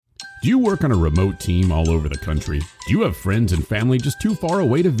Do you work on a remote team all over the country? Do you have friends and family just too far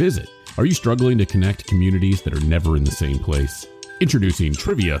away to visit? Are you struggling to connect communities that are never in the same place? Introducing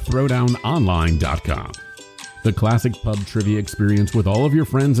TriviaThrowdownOnline.com. The classic pub trivia experience with all of your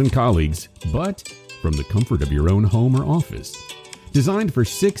friends and colleagues, but from the comfort of your own home or office. Designed for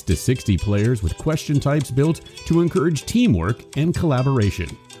 6 to 60 players with question types built to encourage teamwork and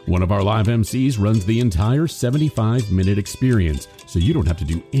collaboration. One of our live MCs runs the entire 75-minute experience, so you don't have to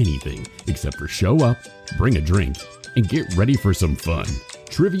do anything except for show up, bring a drink, and get ready for some fun.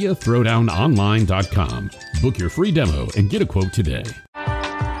 TriviaThrowdownOnline.com. Book your free demo and get a quote today.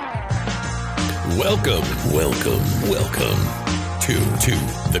 Welcome to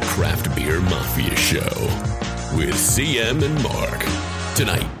the Craft Beer Mafia Show with CM and Mark.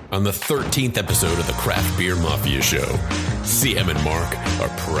 Tonight, on the 13th episode of the Craft Beer Mafia Show, CM and Mark are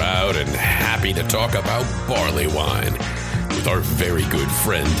proud and happy to talk about barley wine with our very good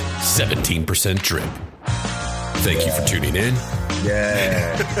friend, 17% Drip. Thank you for tuning in.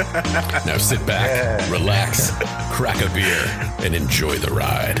 Yeah. Now sit back, relax, crack a beer, and enjoy the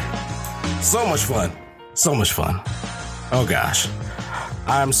ride. So much fun. So much fun. Oh gosh.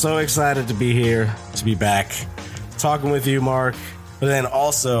 I'm so excited to be here, to be back, talking with you, Mark, but then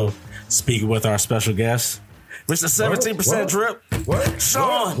also speaking with our special guest, Mr. 17% Drip. What?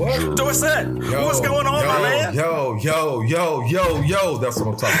 Sean Dorset. What's going on, my man? Yo. That's what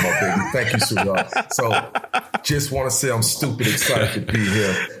I'm talking about, baby. Thank you, sweetheart. So, just want to say I'm stupid excited to be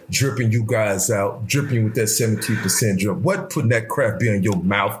here, dripping you guys out, dripping with that 17% drip. What? Putting that craft beer in your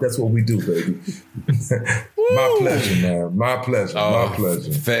mouth. That's what we do, baby. My pleasure, man. My pleasure. My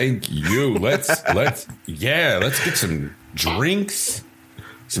pleasure. Thank you. Let's get some drinks.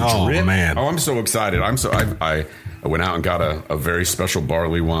 Some drip. Man. Oh, I'm so excited. I went out and got a very special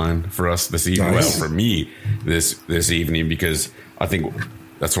barley wine for us this evening. Nice. Well, for me this evening, because I think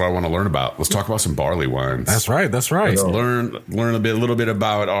that's what I want to learn about. Let's talk about some barley wines. That's right. Let's learn a little bit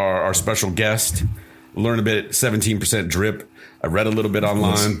about our special guest. Learn a bit 17% Drip. I read a little bit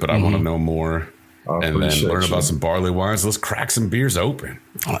online, but I want to know more. And then learn about some barley wines. Let's crack some beers open.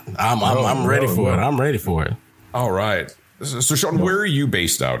 I'm ready for it. I'm ready for it. All right. So, Sean, where are you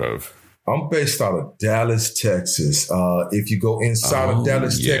based out of? I'm based out of Dallas, Texas. If you go inside of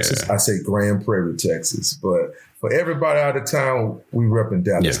Dallas, Texas, I say Grand Prairie, Texas. But for everybody out of town, we rep in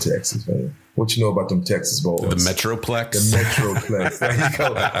Dallas, Texas, man. What you know about them Texas boys? The Metroplex? The Metroplex. There you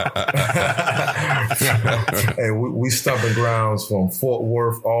go. Hey, we stomping grounds from Fort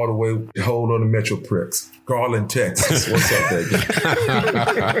Worth all the way, hold on the Metroplex. Garland, Texas. What's up, baby?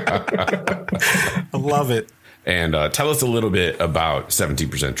 I love it. And tell us a little bit about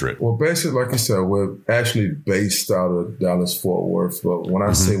 17% Drip. Well, basically, like you said, we're actually based out of Dallas, Fort Worth. But when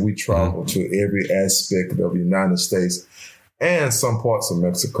I say we travel to every aspect of the United States and some parts of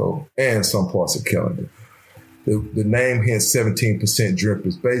Mexico and some parts of Canada, the name here, 17% Drip,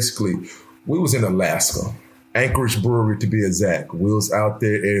 is basically, we was in Alaska, Anchorage Brewery to be exact. We was out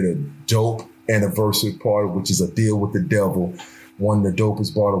there at a dope anniversary party, which is a deal with the devil, one of the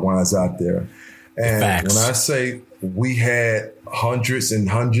dopest bottled wines out there. And Facts. When I say we had hundreds and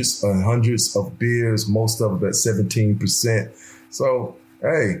hundreds and hundreds of beers, most of them at 17%. So,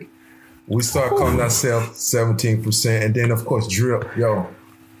 hey, we start calling ourselves 17%. And then, of course, Drip,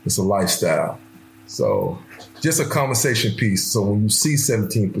 it's a lifestyle. So just a conversation piece. So when you see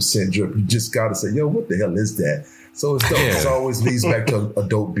 17% Drip, you just got to say, what the hell is that? So it's dope. It always leads back to a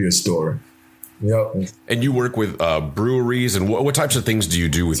dope beer story. Yep. And you work with breweries, and what types of things do you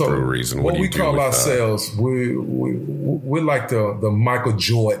do with breweries? And what do you do? What we call with, ourselves, we're like the Michael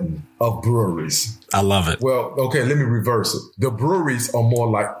Jordan of breweries. I love it. Well, okay, let me reverse it. The breweries are more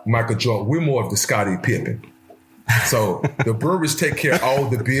like Michael Jordan. We're more of the Scottie Pippen. So the breweries take care of all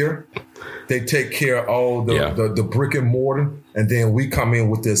the beer. They take care of all the brick and mortar. And then we come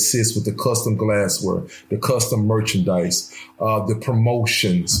in with the assist with the custom glassware, the custom merchandise, the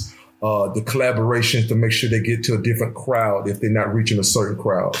promotions, the collaborations to make sure they get to a different crowd if they're not reaching a certain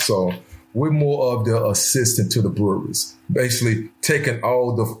crowd. So we're more of the assistant to the breweries, basically taking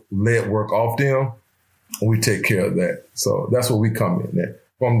all the lead work off them, and we take care of that. So that's where we come in at.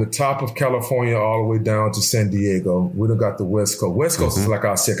 From the top of California all the way down to San Diego, we done got the West Coast. West Coast is like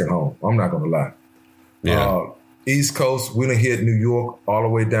our second home. I'm not going to lie. Yeah. East Coast, we done hit New York all the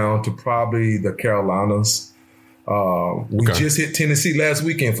way down to probably the Carolinas. We just hit Tennessee last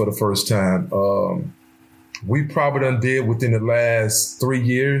weekend for the first time. We probably done did within the last 3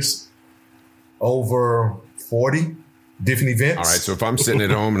 years over 40 different events. All right. So if I'm sitting at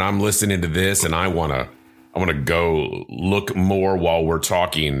home and I'm listening to this and I want to go look more while we're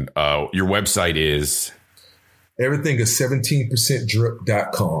talking, your website is? Everything is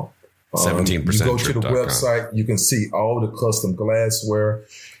 17%drip.com. 17%. You go to the website, you can see all the custom glassware.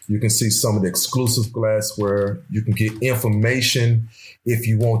 You can see some of the exclusive glassware. You can get information if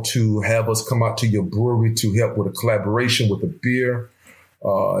you want to have us come out to your brewery to help with a collaboration with a beer.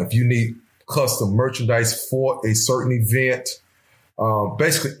 If you need custom merchandise for a certain event,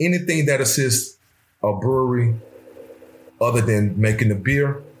 basically anything that assists a brewery other than making the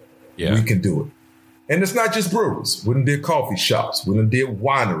beer, we can do it. And it's not just breweries. We done did coffee shops. We done did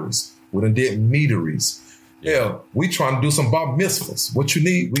wineries. We done did meaderies. Yeah, we trying to do some bar mitzvahs. What you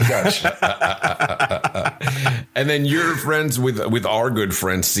need, we got you. And then you're friends with our good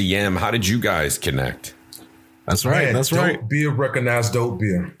friend CM. How did you guys connect? That's right. Man, that's dope right. Beer recognized dope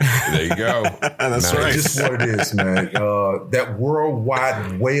beer. There you go. That's right. Just what it is, man. That World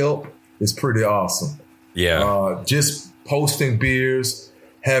Wide Web is pretty awesome. Yeah. Just posting beers,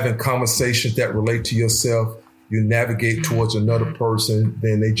 having conversations that relate to yourself. You navigate towards another person,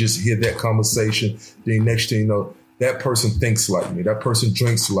 then they just hear that conversation. Then next thing you know, that person thinks like me. That person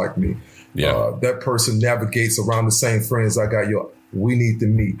drinks like me. Yeah. That person navigates around the same friends I got. Yo, we need to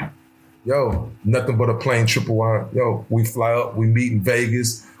meet. Yo, nothing but a plain triple wine. Yo, we fly up, we meet in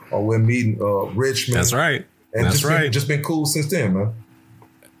Vegas, or we're meeting Richmond. That's right. And That's just been cool since then, man.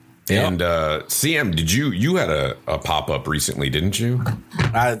 And CM, you had a pop-up recently, didn't you?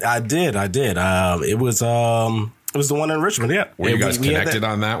 I did. It was the one in Richmond. Yeah. Were you guys connected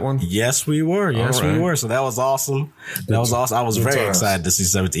on that one? Yes, we were. We were. So that was awesome. I was very excited to see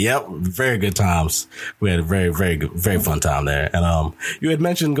 17. Yep. Very good times. We had a very, very good, very fun time there. And, you had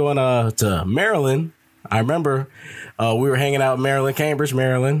mentioned going, to Maryland. I remember, we were hanging out in Maryland, Cambridge,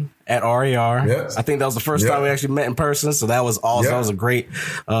 Maryland at RAR. Yes. I think that was the first time we actually met in person. So that was awesome. That was a great,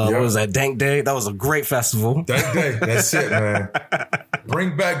 what was that? Dank Day. That was a great festival. Dank Day. That's it, man.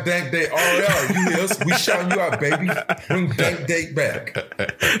 Bring back Dank Day. RAR, you hear us? We shouting you out, baby. Bring Dank Day back.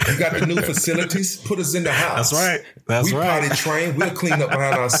 You got the new facilities. Put us in the house. That's right. That's we right. potty train. We'll clean up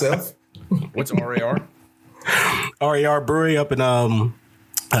behind ourselves. What's RAR? RAR Brewery up in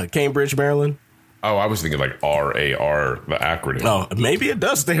Cambridge, Maryland. Oh, I was thinking like RAR, the acronym. No, maybe it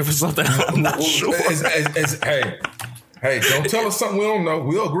does stand for something. I'm not sure. Hey, don't tell us something we don't know.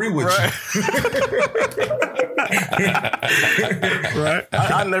 We'll agree with you. Right.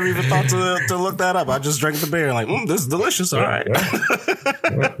 I never even thought to look that up. I just drank the beer and like, this is delicious. All right.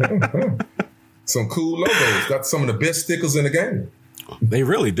 Some cool logos. Got some of the best stickers in the game. They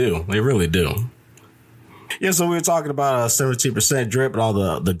really do. They really do. Yeah, so we were talking about 17% drip and all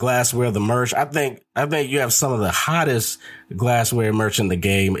the glassware, the merch. I think you have some of the hottest glassware merch in the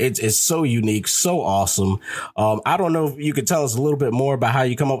game. It's so unique, so awesome. I don't know if you could tell us a little bit more about how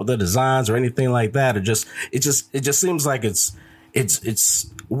you come up with the designs or anything like that, or it just seems like it's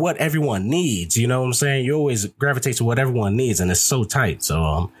what everyone needs. You know what I'm saying? You always gravitate to what everyone needs, and it's so tight.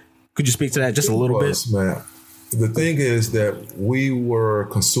 So, could you speak to that just a little bit? Man. The thing is that we were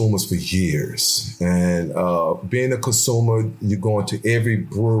consumers for years, and being a consumer, you go into every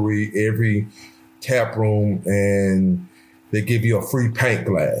brewery, every tap room, and they give you a free paint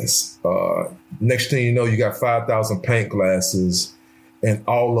glass. Next thing you know, you got 5,000 paint glasses, and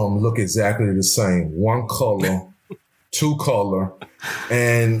all of them look exactly the same. One color, two color,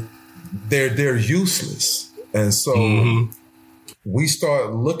 and they're useless. And so we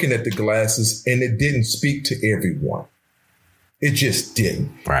started looking at the glasses, and it didn't speak to everyone. It just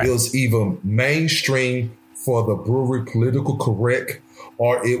didn't. Right. It was either mainstream for the brewery, political correct,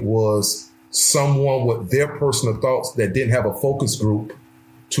 or it was someone with their personal thoughts that didn't have a focus group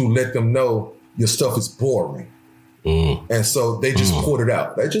to let them know your stuff is boring. And so they just poured it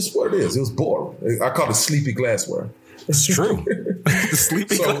out. That's just what it is. It was boring. I call it sleepy glassware. It's true. The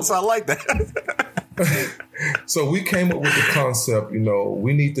sleepy glass. I like that. So we came up with the concept,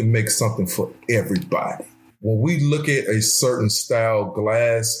 we need to make something for everybody. When we look at a certain style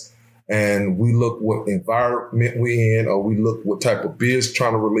glass and we look what environment we're in, or we look what type of beers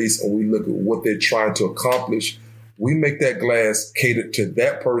trying to release, and we look at what they're trying to accomplish, we make that glass catered to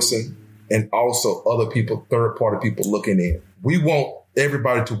that person and also other people, third-party people looking in. We want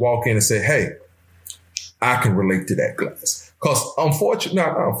everybody to walk in and say, hey, I can relate to that glass. Because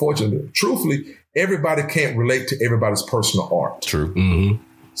truthfully, everybody can't relate to everybody's personal art. True. Mm-hmm.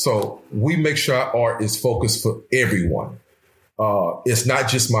 So we make sure our art is focused for everyone. It's not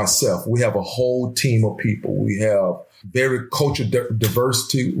just myself. We have a whole team of people. We have very cultural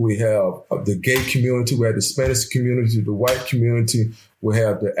diversity. We have the gay community. We have the Spanish community, the white community. We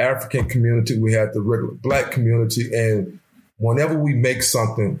have the African community. We have the regular black community. And whenever we make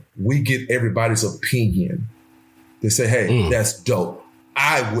something, we get everybody's opinion. They say, hey, that's dope.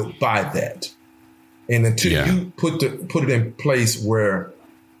 I would buy that. And until you put it in place where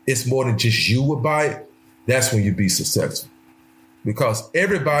it's more than just you would buy it, that's when you be successful. Because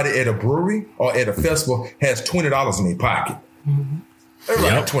everybody at a brewery or at a festival has $20 in their pocket. Mm-hmm.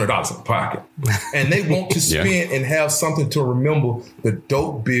 Everybody has $20 in their pocket. And they want to spend and have something to remember the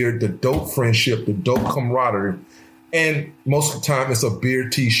dope beer, the dope friendship, the dope camaraderie. And most of the time it's a beer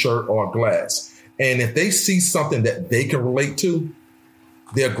t-shirt or a glass. And if they see something that they can relate to,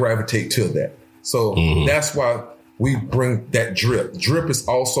 they'll gravitate to that. So that's why we bring that drip. Drip is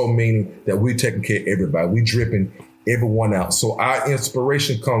also meaning that we're taking care of everybody. We dripping everyone out. So our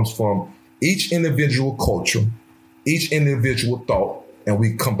inspiration comes from each individual culture, each individual thought, and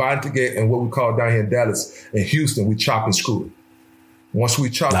we combine together in what we call down here in Dallas and Houston, we chop and screw it. Once we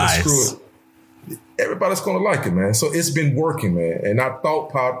chop and screw it, everybody's going to like it, man. So it's been working, man. And our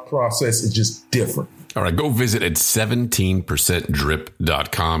thought process is just different. All right, go visit at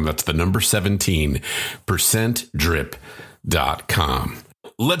 17%drip.com. That's the number 17%drip.com.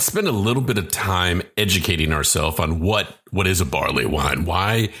 Let's spend a little bit of time educating ourselves on what is a barley wine.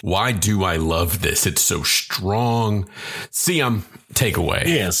 Why do I love this? It's so strong. Take away.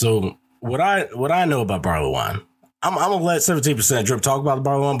 Yeah. So what I know about barley wine, I'm gonna let 17% Drip talk about the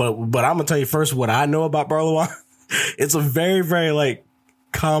barley wine, but I'm gonna tell you first what I know about barley wine. It's a very, very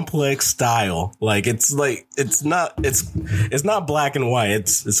complex style. It's not black and white.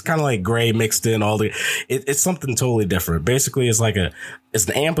 It's kind of like gray mixed in it's something totally different. Basically it's an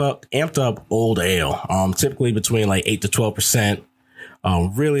amped up old ale, typically between 8 to 12%,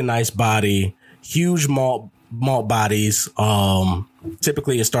 really nice body, huge malt bodies.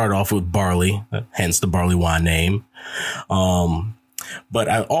 Typically it started off with barley, hence the barley wine name. But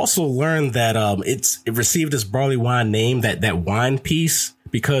I also learned that it received this barley wine name, that wine piece,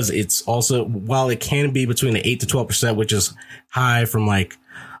 because it's also, while it can be between the 8 to 12%, which is high from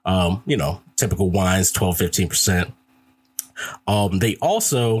typical wines, 12, 15%. They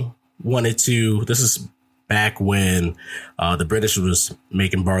also wanted to, this is back when the British was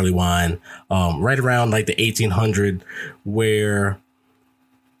making barley wine, right around the 1800, where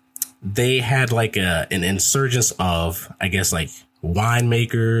they had an insurgence of, I guess,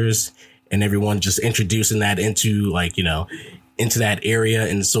 winemakers and everyone just introducing that into into that area.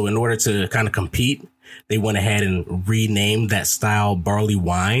 And so in order to kind of compete, they went ahead and renamed that style barley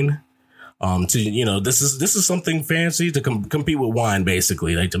wine. This is something fancy to compete with wine,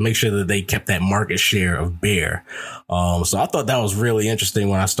 basically, to make sure that they kept that market share of beer. So I thought that was really interesting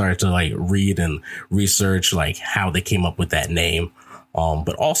when I started to read and research how they came up with that name.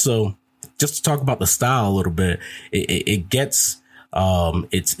 But also just to talk about the style a little bit, it gets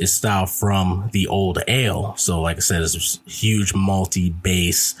its style from the old ale. So like I said, it's huge malty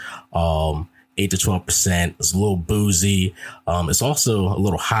base, 8 to 12%. It's a little boozy. It's also a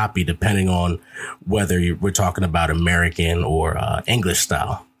little hoppy, depending on whether we're talking about American or English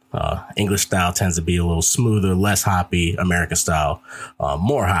style. English style tends to be a little smoother, less hoppy. American style,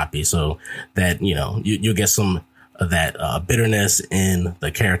 more hoppy. So that, you'll get some of that bitterness in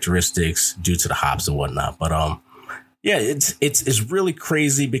the characteristics due to the hops and whatnot. But it's really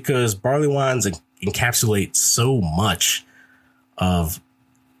crazy because barley wines encapsulate so much of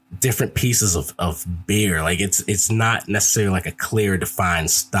different pieces of beer. It's not necessarily a clear defined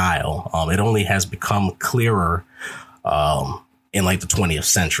style. It only has become clearer in the 20th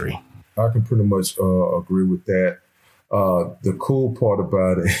century. I can pretty much agree with that. The cool part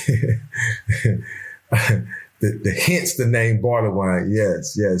about it, hence the name barley wine.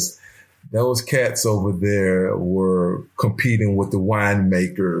 Yes. Those cats over there were competing with the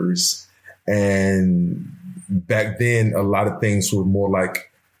winemakers. And back then, a lot of things were more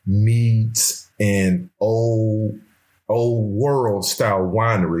like meads and old world style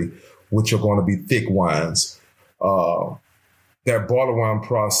winery, which are going to be thick wines. That barley wine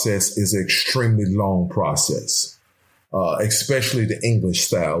process is an extremely long process, especially the English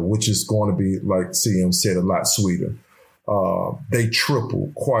style, which is going to be, like CM said, a lot sweeter. They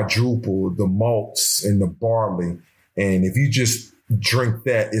triple, quadruple the malts and the barley. And if you just drink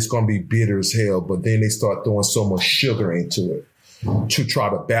that, it's going to be bitter as hell. But then they start throwing so much sugar into it to try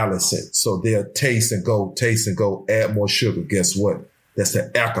to balance it. So they'll taste and go, add more sugar. Guess what? That's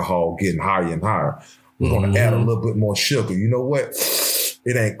the alcohol getting higher and higher. We're going to add a little bit more sugar. You know what?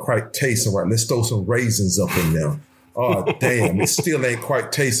 It ain't quite tasting right. Let's throw some raisins up in there. Oh, damn. It still ain't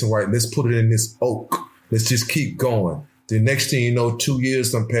quite tasting right. Let's put it in this oak. Let's just keep going. The next thing you know, 2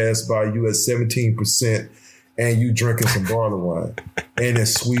 years done passed by, you at 17%, and you drinking some barley wine. And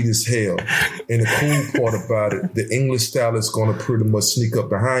it's sweet as hell. And the cool part about it, the English style is going to pretty much sneak up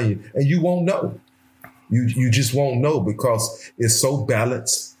behind you, and you won't know. You just won't know because it's so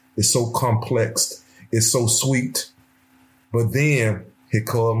balanced, it's so complex, it's so sweet. But then He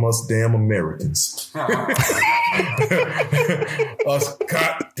called us damn Americans. Us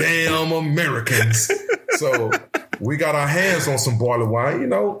goddamn Americans. So we got our hands on some barley wine. You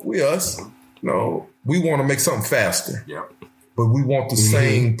know, we want to make something faster. Yep. But we want the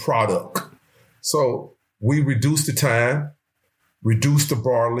same product. So we reduce the time, reduce the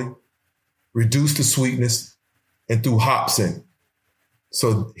barley, reduce the sweetness, and threw hops in.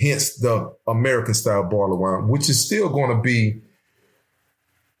 So hence the American style barley wine, which is still going to be,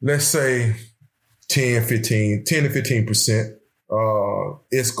 let's say 10 to 15%.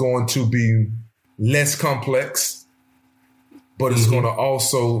 It's going to be less complex, but it's going to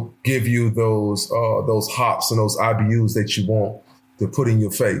also give you those hops and those IBUs that you want to put in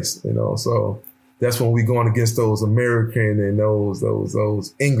your face, you know. So that's when we're going against those American and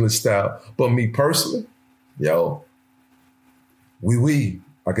those English style. But me personally,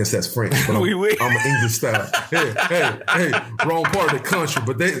 I guess that's French, but I'm an English style. Hey, wrong part of the country,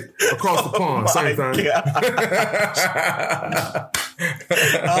 but they across the pond, same thing.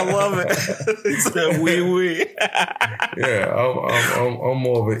 I love it. He said oui. Yeah, I'm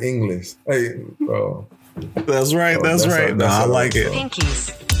more of an English. Hey, that's right. That's right. No, I like it.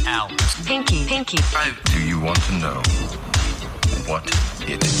 Pinkies out. Pinky. Out. Do you want to know what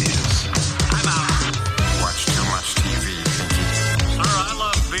it is? I'm out. Watch too much TV. Sir, I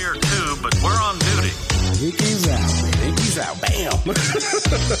love beer too, but we're on duty. Pinkies out. Bam.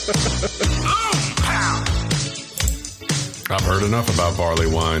 Pow. I've heard enough about barley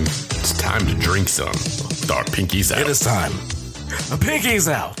wine. It's time to drink some. Our pinkies out. It is time. Pinkies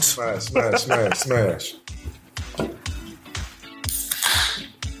out. Smash.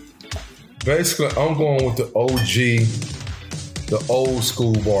 Basically, I'm going with the OG, the old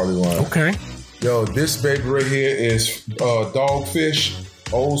school barley wine. Okay. Yo, this baby right here is Dogfish,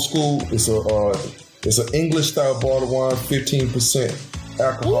 old school. It's an English style barley wine, 15%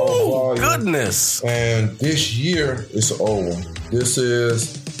 alcohol volume. Goodness. And this year, it's an old one. This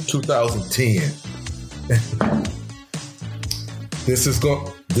is 2010. This is going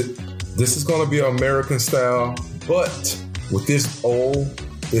to be American style, but with this old,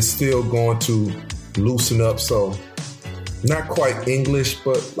 it's still going to loosen up. So not quite English,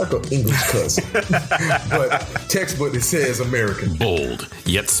 but like an English cousin. But textbook, it says American. Bold,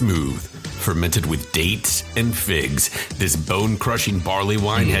 yet smooth. Fermented with dates and figs, this bone-crushing barley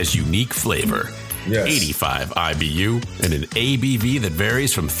wine has unique flavor. Yes. 85 IBU and an ABV that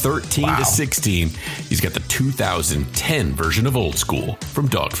varies from 13 to 16. He's got the 2010 version of Old School from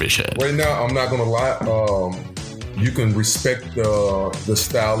Dogfish Head. Right now, I'm not going to lie. You can respect the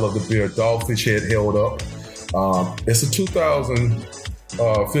style of the beer. Dogfish Head held up. It's a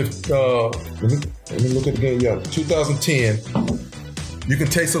 2015. Let me look at it again. Yeah, 2010. You can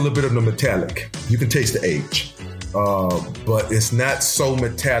taste a little bit of the metallic. You can taste the age. But it's not so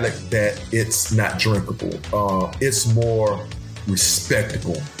metallic that it's not drinkable. It's more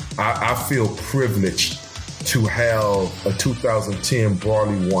respectable. I feel privileged to have a 2010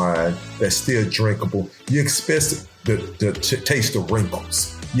 barley wine that's still drinkable. You expect to taste the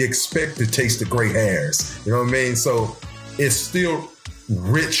wrinkles. You expect to taste the gray hairs. You know what I mean? So it's still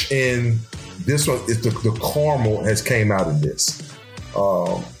rich in this one. The caramel has came out in this.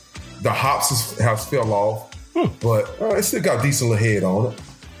 The hops has fell off. But it still got a decent little head on it.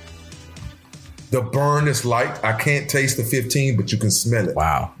 The burn is light. I can't taste the 15, but you can smell it.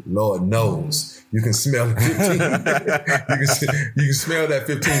 Wow. Lord knows. You can smell the 15. you can smell that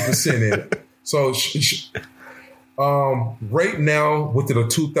 15% in it. So right now, with the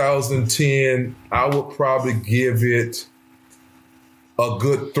 2010, I would probably give it a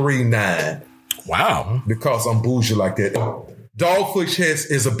good 3.9. Wow. Because I'm bougie like that. Dogfish Head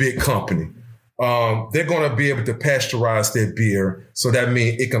is a big company. They're going to be able to pasteurize their beer, so that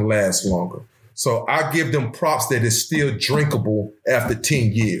means it can last longer. So I give them props that it's still drinkable after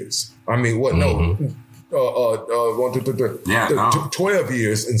 10 years. I mean, what? No. 12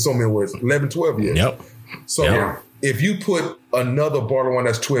 years in so many words. 11, 12 years. Yep. So if you put another barley wine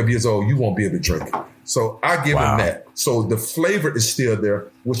that's 12 years old, you won't be able to drink it. So I give them that. So the flavor is still there,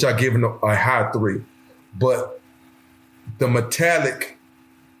 which I give them a high 3. But the metallic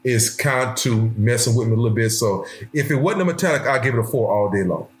is kind of messing with me a little bit. So if it wasn't a metallic, I'd give it a 4 all day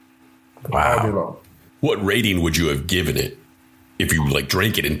long. Wow. All day long. What rating would you have given it if you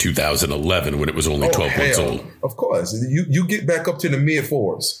drank it in 2011 when it was only 12 months old? Of course. You get back up to the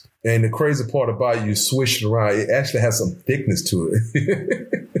mid-4s. And the crazy part about it, you swish it around, it actually has some thickness to it.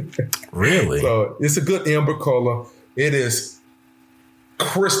 Really? So it's a good amber color. It is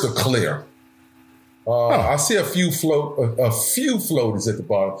crystal clear. I see a few floaters at the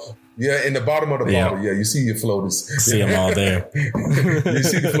bottom. Yeah, in the bottom of the bottle. Yeah, you see your floaters. See them all there. You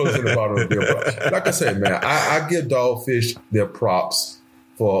see the floaters in the bottom of the beer. But like I said, man, I give Dogfish their props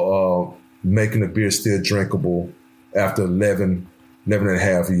for making the beer still drinkable after 11 and a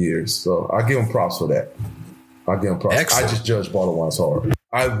half years. So I give them props for that. I give them props. Excellent. I just judge bottle wines hard.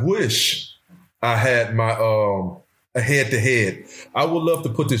 I wish I had my a head-to-head. I would love to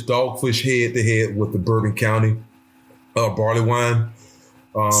put this Dogfish head-to-head with the Bourbon County barley wine.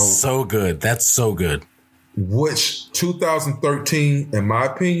 So good. That's so good. Which 2013, in my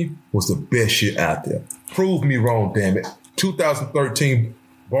opinion, was the best shit out there. Prove me wrong, damn it. 2013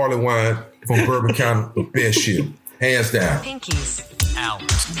 barley wine from Bourbon County, the best shit. Hands down. Pinkies. Out.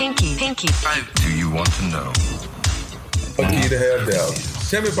 Pinky. Do you want to know? Lucky to have that.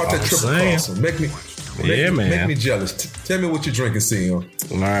 Tell me about that triple crossing. Make me jealous. Tell me what you're drinking, CM.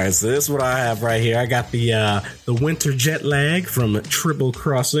 All right, so this is what I have right here. I got the Winter Jet Lag from Triple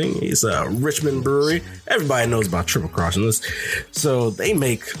Crossing. It's a Richmond brewery. Everybody knows about Triple Crossing. So they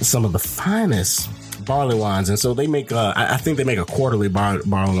make some of the finest barley wines, and so they make. I think they make a quarterly barley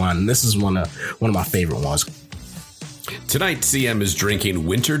wine, and this is one of my favorite ones. Tonight, CM is drinking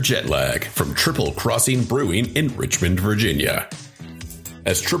Winter Jet Lag from Triple Crossing Brewing in Richmond, Virginia.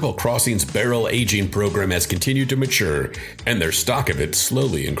 As Triple Crossing's barrel aging program has continued to mature and their stock of it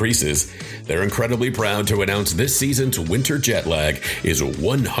slowly increases, they're incredibly proud to announce this season's Winter Jet Lag is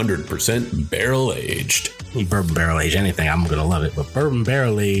 100% barrel aged. Bourbon barrel aged anything, I'm going to love it. But bourbon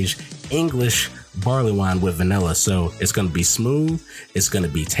barrel aged English barley wine with vanilla. So it's going to be smooth. It's going to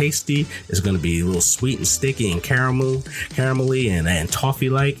be tasty. It's going to be a little sweet and sticky and caramelly and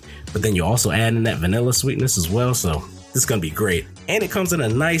toffee-like. But then you also add in that vanilla sweetness as well. So this is going to be great. And it comes in a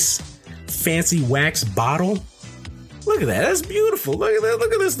nice, fancy wax bottle. Look at that. That's beautiful. Look at that.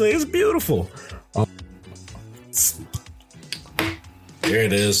 Look at this thing. It's beautiful. There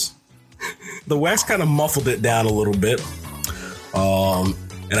it is. The wax kind of muffled it down a little bit.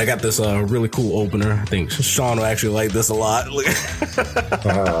 And I got this really cool opener. I think Sean will actually like this a lot. I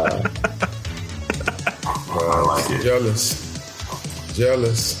like it.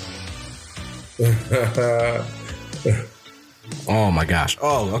 Jealous. Oh my gosh.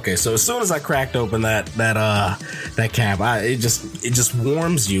 Oh, okay. So as soon as I cracked open that cap, it just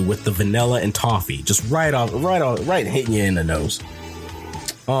warms you with the vanilla and toffee, just right hitting you in the nose.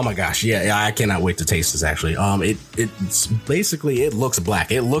 Oh my gosh. Yeah, I cannot wait to taste this actually. It's basically, it looks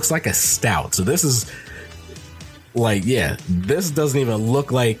black. It looks like a stout. So this is like, yeah, this doesn't even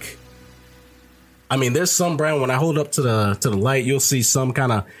look like, I mean, there's some brown. When I hold up to the light, you'll see some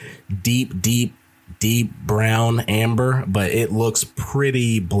kind of deep brown amber, but it looks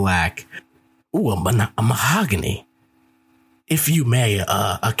pretty black. Ooh, a mahogany. If you may,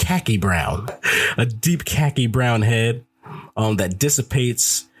 a khaki brown, a deep khaki brown head. That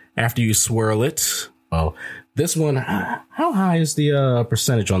dissipates after you swirl it. Well, this one, how high is the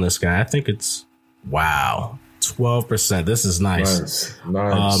percentage on this guy? I think it's, wow, 12%. This is nice.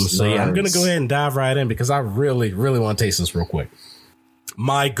 Nice. Yeah, I'm going to go ahead and dive right in because I really, really want to taste this real quick.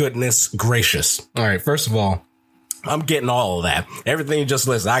 My goodness gracious. All right, first of all, I'm getting all of that. Everything you just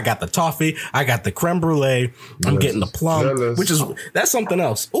listed. I got the toffee. I got the creme brulee. I'm getting the plum, that's something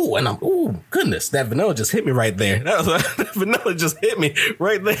else. Ooh, goodness. That vanilla just hit me right there. That vanilla just hit me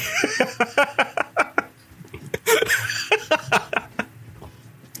right there.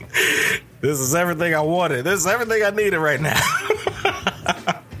 This is everything I wanted. This is everything I needed right now.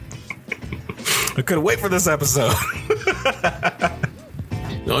 I couldn't wait for this episode.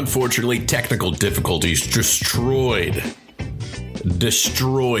 Unfortunately, technical difficulties destroyed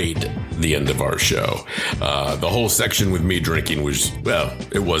the end of our show. The whole section with me drinking was, well,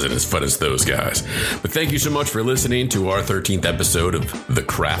 it wasn't as fun as those guys. But thank you so much for listening to our 13th episode of the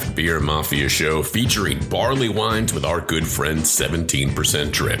Craft Beer Mafia Show, featuring barley wines with our good friend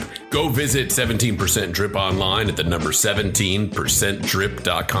 17% Drip. Go visit 17% Drip online at the number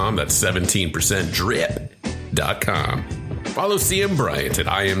 17%drip.com. That's 17%drip.com. Follow CM Bryant at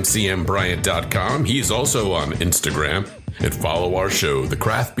imcmbryant.com. He's also on Instagram. And follow our show, The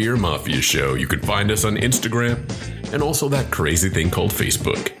Craft Beer Mafia Show. You can find us on Instagram and also that crazy thing called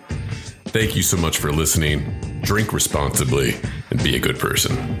Facebook. Thank you so much for listening. Drink responsibly and be a good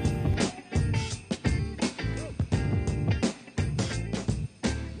person.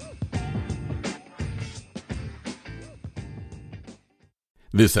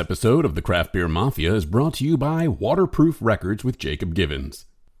 This episode of the Craft Beer Mafia is brought to you by Waterproof Records with Jacob Givens.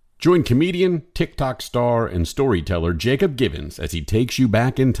 Join comedian, TikTok star, and storyteller Jacob Givens as he takes you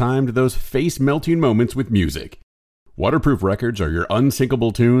back in time to those face-melting moments with music. Waterproof Records are your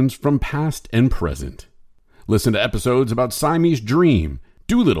unsinkable tunes from past and present. Listen to episodes about Siamese Dream,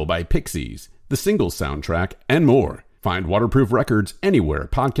 Doolittle by Pixies, the Singles soundtrack, and more. Find Waterproof Records anywhere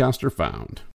podcasts are found.